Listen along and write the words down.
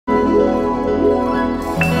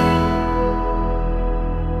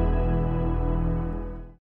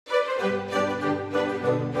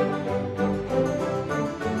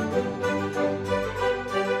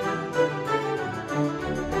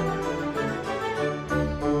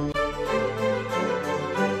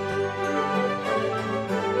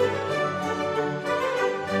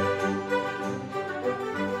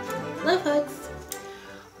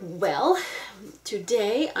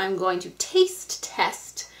today I'm going to taste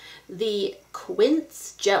test the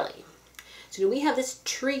Quince jelly. So we have this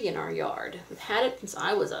tree in our yard. We've had it since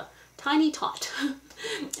I was a tiny tot.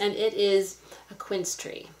 And it is a quince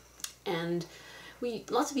tree. And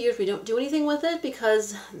lots of years we don't do anything with it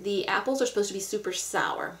because the apples are supposed to be super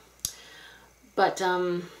sour. But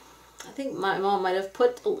I think my mom might have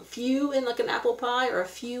put a few in like an apple pie or a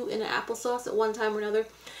few in an applesauce at one time or another.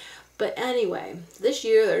 But anyway, this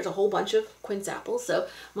year there's a whole bunch of quince apples. So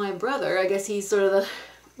my brother, I guess he's sort of a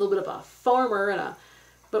little bit of a farmer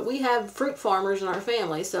but we have fruit farmers in our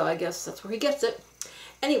family, so I guess that's where he gets it.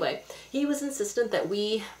 Anyway, he was insistent that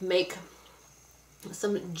we make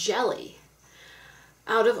some jelly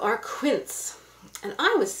out of our quince. And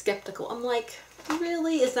I was skeptical. I'm like,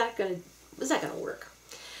 really? Is that gonna work?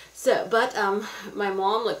 So, but my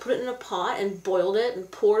mom like put it in a pot and boiled it and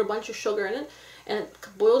poured a bunch of sugar in it and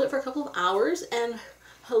boiled it for a couple of hours, and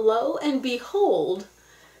lo and behold,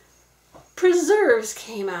 preserves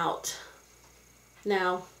came out.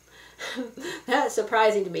 Now, that's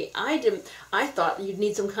surprising to me. I thought you'd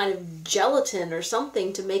need some kind of gelatin or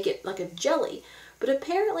something to make it like a jelly, but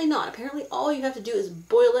apparently not. Apparently all you have to do is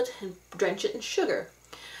boil it and drench it in sugar.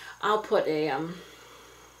 I'll put up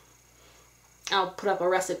a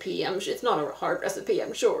recipe. It's not a hard recipe,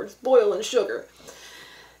 I'm sure. It's boil in sugar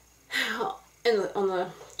on the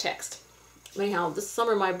text. Anyhow, this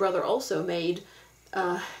summer my brother also made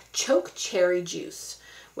choke cherry juice,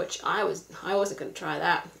 which I wasn't going to try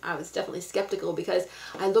that. I was definitely skeptical because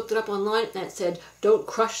I looked it up online and it said, don't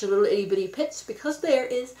crush the little itty bitty pits because there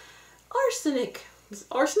is arsenic. Is it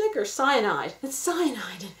arsenic or cyanide? It's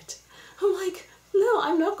cyanide in it. I'm like, no,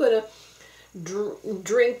 I'm not going to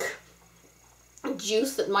drink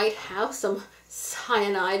juice that might have some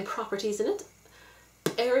cyanide properties in it.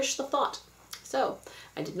 Perish the thought. So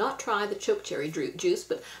I did not try the choke cherry juice,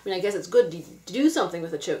 but I mean, I guess it's good to do something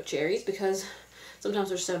with the choke cherries because sometimes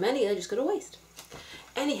there's so many they just go to waste.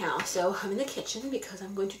 Anyhow, so I'm in the kitchen because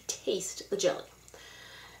I'm going to taste the jelly.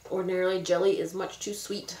 Ordinarily, jelly is much too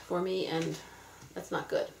sweet for me, and that's not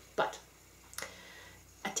good. But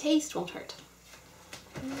a taste won't hurt.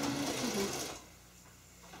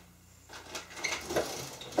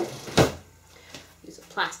 Use a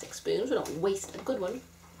plastic spoon so we don't waste a good one.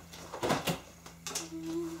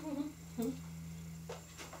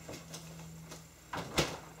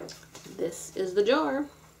 This is the jar.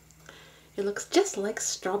 It looks just like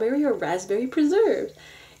strawberry or raspberry preserves.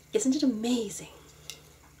 Isn't it amazing?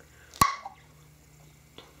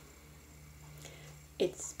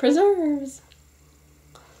 It's preserves.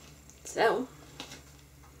 So,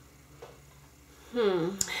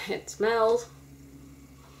 it smells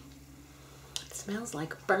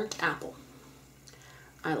like burnt apple.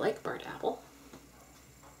 I like burnt apple.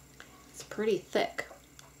 It's pretty thick.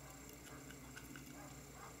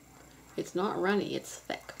 It's not runny, it's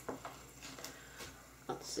thick.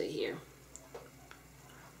 Let's see here.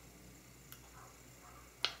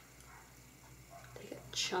 Take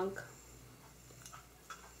a chunk.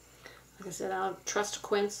 Like I said, I'll trust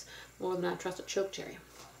quince more than I trust a choke cherry.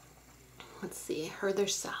 Let's see, I heard they're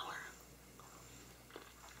sour.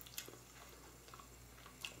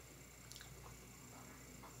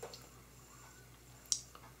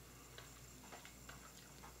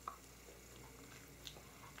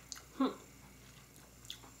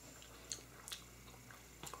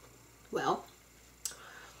 Well,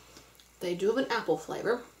 they do have an apple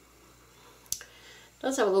flavor. It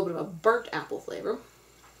does have a little bit of a burnt apple flavor.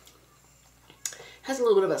 Has a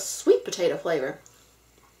little bit of a sweet potato flavor.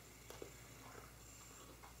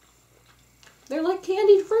 They're like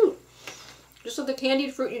candied fruit. Just like the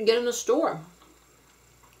candied fruit you can get in the store.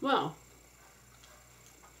 Wow.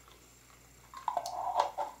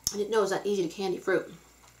 I didn't know it was that easy to candy fruit.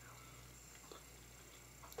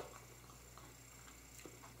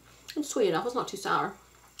 It's sweet enough. It's not too sour.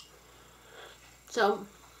 So,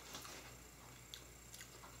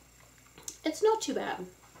 it's not too bad.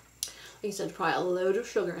 Like I said, probably a load of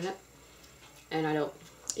sugar in it. And I don't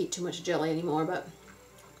eat too much jelly anymore, but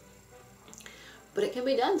it can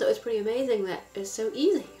be done. So it's pretty amazing that it's so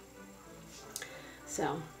easy.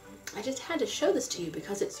 So, I just had to show this to you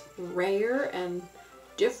because it's rare and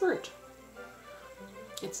different.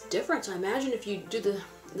 It's different. So imagine if you do this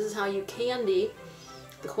is how you candy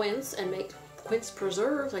the quince and make quince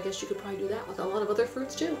preserves. I guess you could probably do that with a lot of other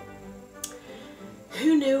fruits too.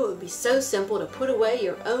 Who knew it would be so simple to put away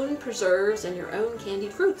your own preserves and your own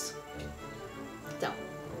candied fruits? So,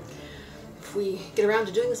 if we get around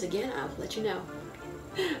to doing this again, I'll let you know.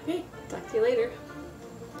 Okay, talk to you later.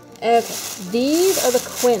 Okay, these are the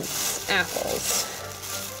quince apples.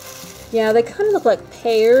 Yeah, they kind of look like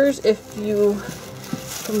pears if you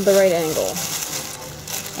from the right angle.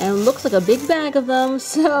 And it looks like a big bag of them,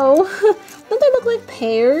 so don't they look like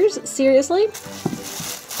pears? Seriously?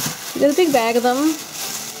 You got a big bag of them,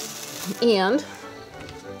 and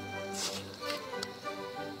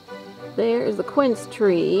there is the quince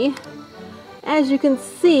tree. As you can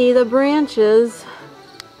see, the branches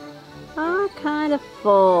are kind of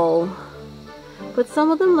full, but some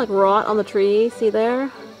of them like rot on the tree, see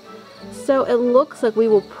there? So it looks like we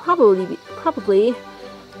will probably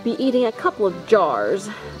be eating a couple of jars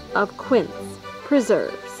of quince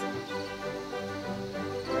preserves.